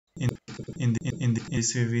In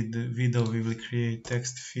this video we will create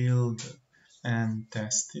text field and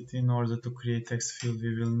test it. In order to create text field,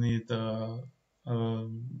 we will need a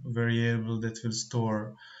variable that will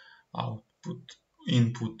store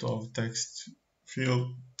input of text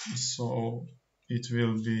field. So it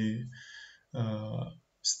will be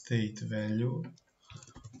state value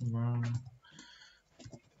one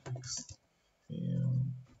text field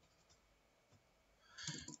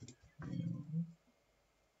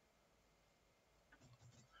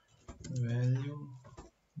value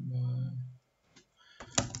by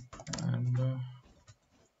number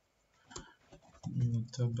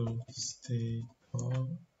mutable state of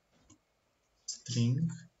string.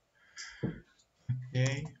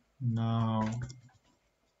 Okay, now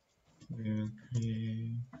we will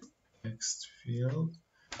create text field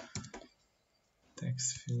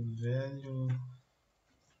value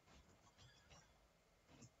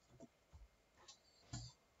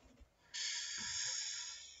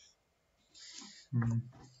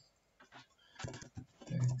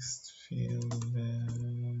text field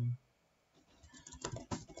value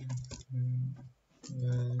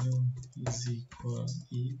is equal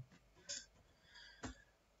it,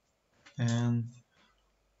 and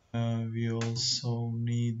we also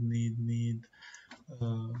need a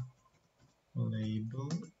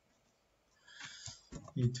label.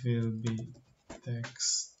 It will be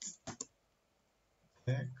text,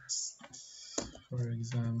 for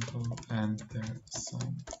example, enter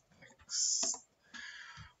some text.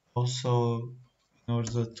 Also, in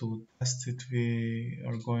order to test it, we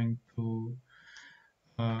are going to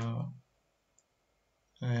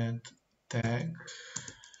add tag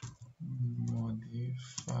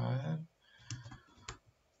modifier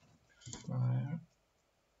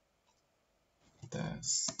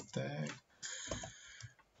test tag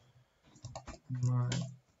my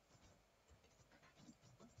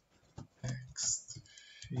text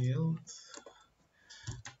field.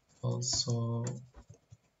 Also,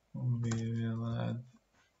 we will add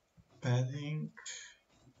padding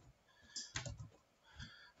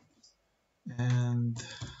and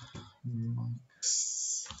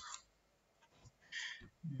max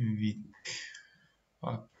width.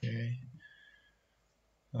 Okay,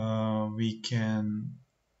 we can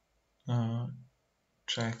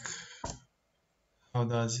check how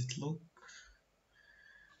does it look.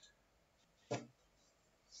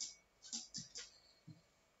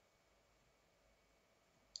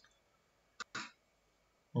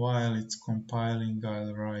 While it's compiling,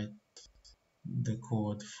 I'll write the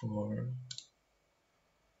code for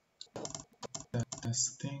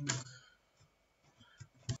testing.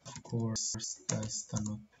 Of course, test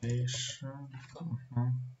annotation.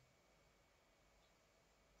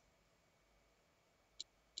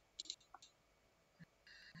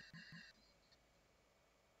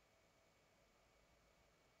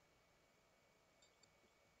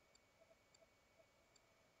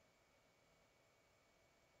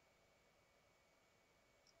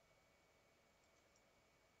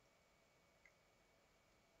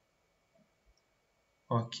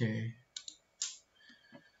 Okay.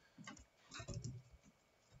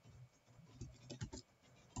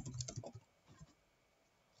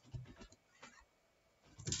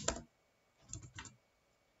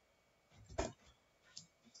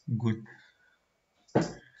 Good.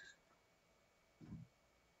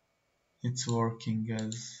 It's working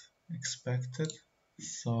as expected.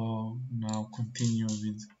 So now continue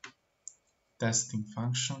with testing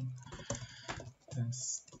function.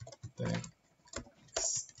 Test text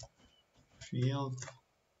field.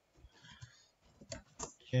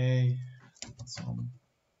 Okay. Some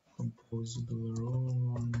composable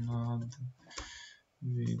row node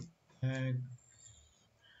with tag.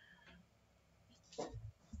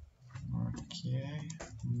 Okay,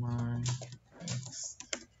 my text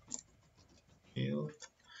field.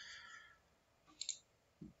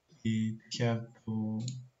 We have to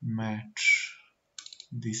match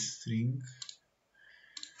this string.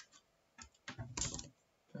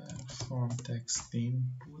 From text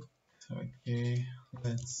input. Okay,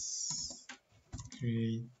 let's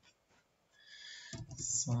create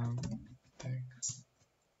some text.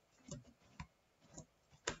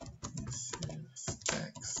 This is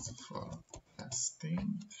text for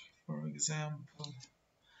testing, for example.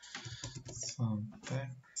 Some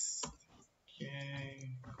text.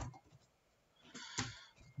 Okay.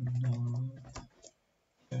 Node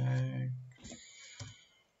tag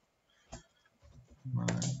my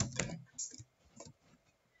text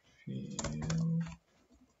field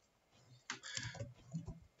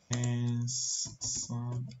and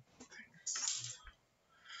some text.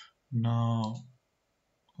 Now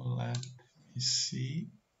let me see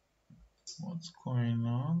What's going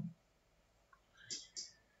on?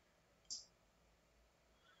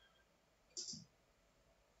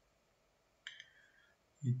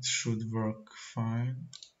 It should work fine.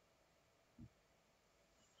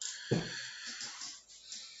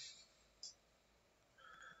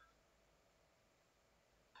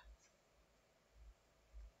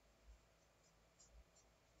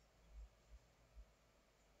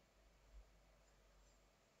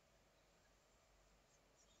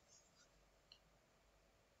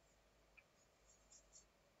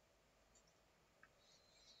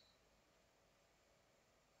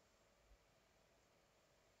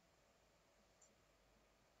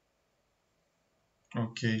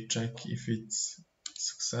 Okay, check if it's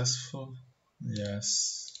successful.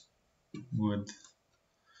 Yes, good.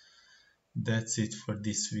 That's it for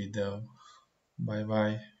this video. Bye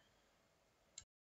bye.